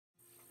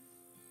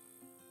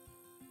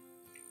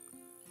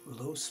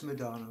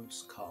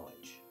Medanos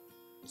College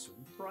is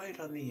right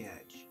on the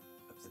edge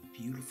of the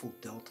beautiful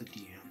Delta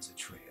De Anza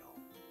Trail.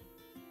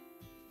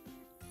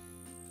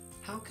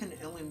 How can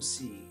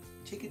LMC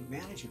take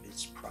advantage of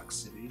its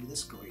proximity to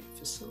this great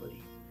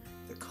facility?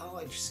 The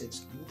college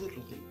sits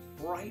literally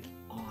right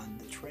on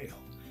the trail,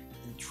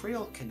 and the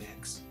trail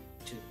connects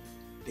to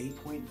Bay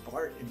Point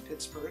BART in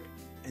Pittsburgh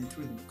and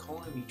through the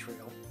McCollum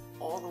Trail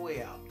all the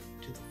way out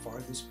to the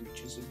farthest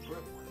reaches of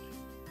Brentwood.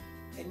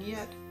 And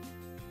yet,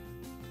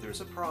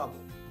 there's a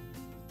problem.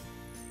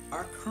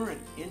 Our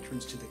current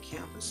entrance to the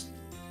campus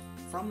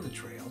from the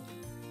trail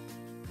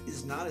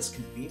is not as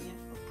convenient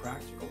or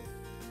practical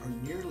or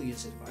nearly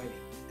as inviting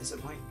as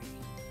it might be.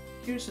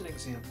 Here's an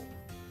example.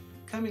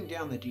 Coming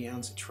down the De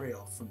Anza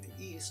Trail from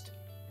the east,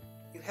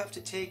 you have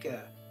to take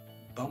a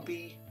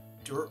bumpy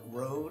dirt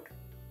road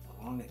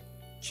along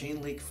a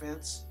chain link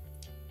fence.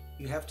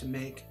 You have to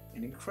make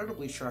an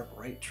incredibly sharp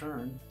right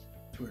turn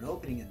through an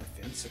opening in the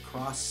fence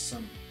across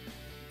some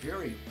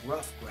very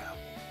rough gravel,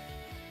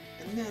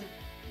 and then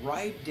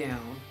ride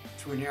down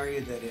through an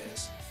area that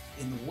is,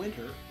 in the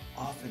winter,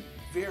 often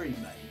very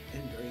muddy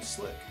and very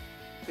slick.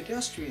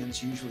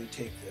 Pedestrians usually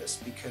take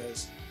this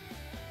because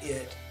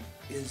it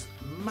is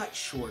much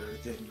shorter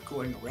than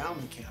going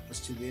around the campus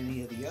to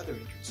any of the other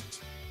entrances,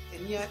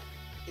 and yet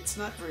it's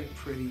not very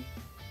pretty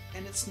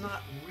and it's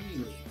not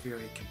really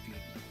very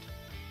convenient.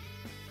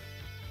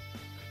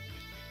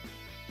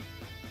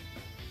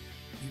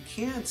 You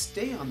can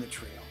stay on the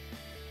trail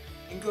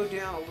and go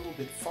down a little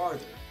bit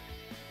farther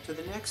to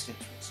the next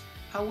entrance.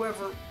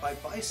 However, by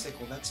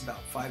bicycle that's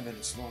about 5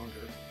 minutes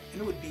longer,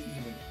 and it would be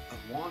even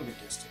a longer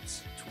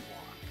distance to walk.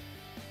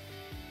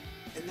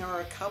 And there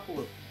are a couple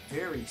of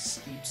very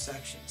steep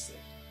sections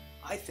that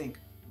I think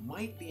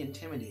might be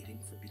intimidating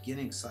for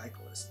beginning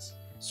cyclists.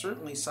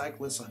 Certainly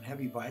cyclists on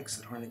heavy bikes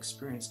that aren't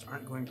experienced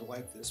aren't going to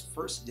like this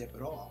first dip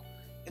at all.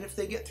 And if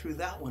they get through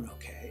that one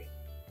okay,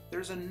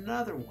 there's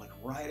another one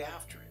right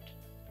after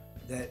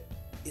it that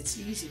it's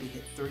easy to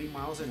hit 30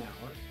 miles an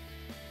hour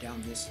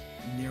down this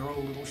narrow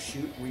little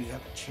chute where you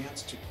have a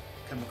chance to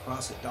come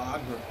across a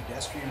dog or a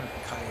pedestrian or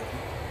a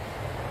coyote.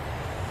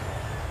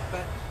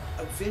 But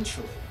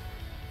eventually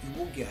you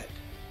will get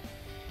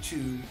to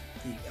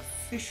the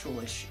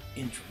official-ish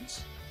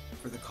entrance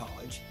for the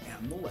college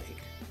and the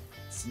lake.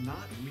 It's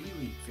not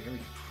really very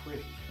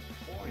pretty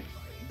or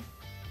inviting,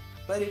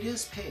 but it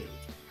is paved.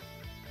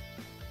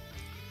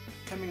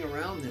 Coming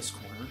around this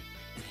corner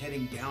and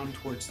heading down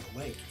towards the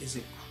lake is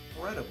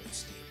incredibly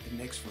steep and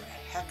makes for a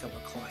heck of a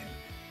climb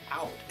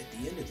out at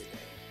the end of the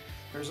day.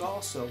 There's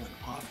also an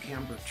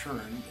off-camber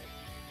turn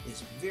that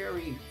is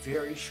very,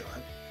 very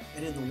sharp,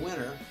 and in the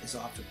winter is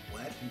often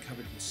wet and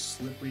covered with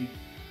slippery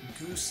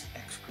goose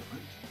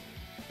excrement.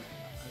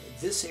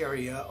 This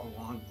area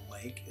along the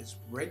lake is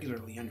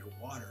regularly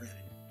underwater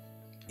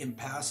and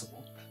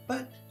impassable,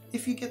 but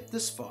if you get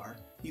this far,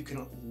 you can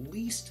at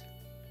least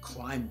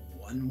climb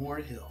one more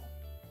hill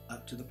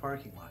up to the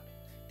parking lot.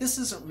 This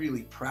isn't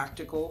really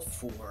practical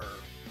for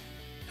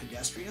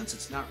pedestrians.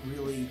 It's not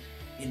really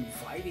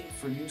inviting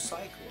for new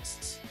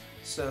cyclists.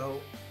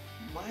 So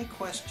my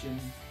question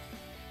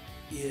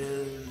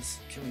is,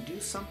 can we do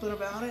something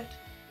about it?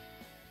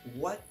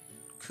 What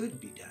could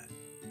be done?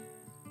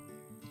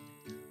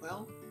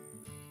 Well,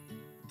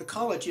 the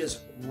college is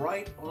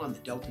right on the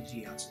Delta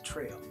De Anza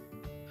Trail.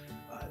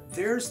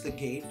 There's the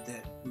gate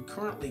that we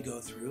currently go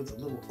through. The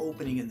little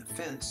opening in the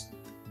fence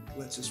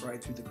lets us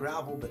ride through the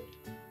gravel, but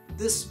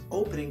this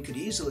opening could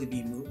easily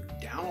be moved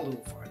down a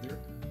little farther,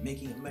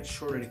 making it much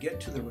shorter to get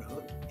to the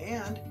road,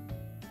 and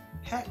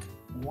heck,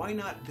 why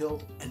not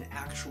build an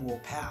actual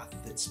path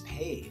that's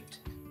paved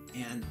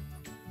and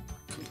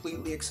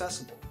completely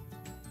accessible?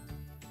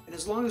 And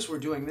as long as we're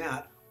doing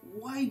that,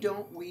 why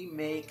don't we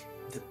make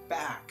the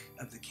back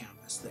of the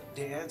campus, the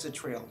De Anza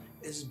Trail,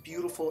 as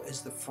beautiful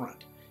as the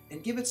front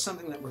and give it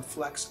something that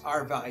reflects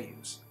our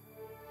values?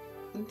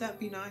 Wouldn't that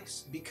be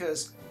nice?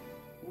 Because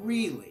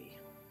really,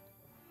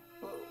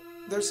 well,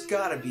 there's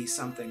got to be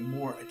something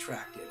more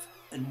attractive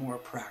and more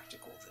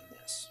practical than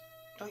this,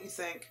 don't you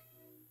think?